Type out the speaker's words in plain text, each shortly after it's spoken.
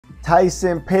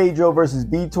Tyson Pedro versus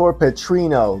Vitor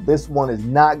Petrino. This one is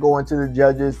not going to the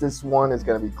judges. This one is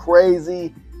going to be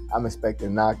crazy. I'm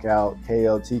expecting knockout,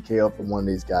 KO, TKO from one of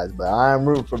these guys, but I'm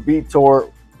rooting for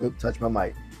Vitor. Oops, touch my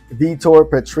mic. Vitor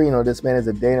Petrino. This man is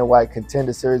a Dana White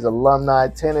Contender Series alumni,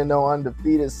 10-0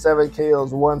 undefeated, 7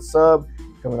 KOs, 1 sub,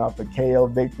 coming off a KO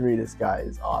victory. This guy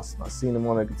is awesome. I've seen him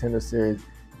on the Contender Series,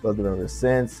 built him ever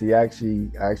since. I actually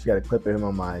got a clip of him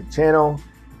on my channel,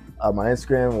 my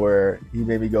Instagram, where he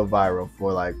made me go viral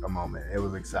for like a moment. It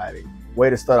was exciting. Way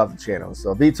to start off the channel.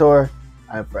 So Vitor,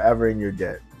 I'm forever in your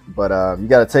debt. But you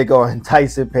got to take on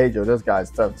Tyson Pedro. This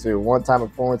guy's tough too. One-time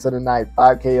performance of the night,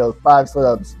 5 KOs, 5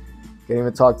 slip-ups. Can't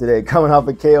even talk today. Coming off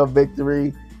a KO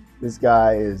victory. This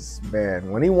guy is, man,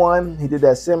 when he won, he did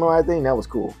that samurai thing. That was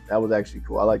cool. That was actually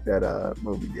cool. I like that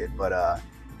move he did. But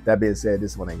that being said,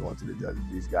 this one ain't going to the judges.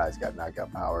 These guys got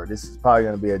knockout power. This is probably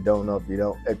going to be a don't know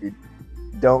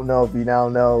if you now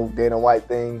know Dana White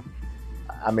thing.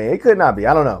 I mean, it could not be.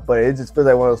 I don't know. But it just feels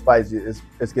like one of those fights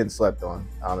it's getting slept on,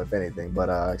 if anything. But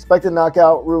expected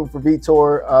knockout, room for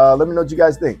Vitor. Let me know what you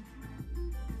guys think.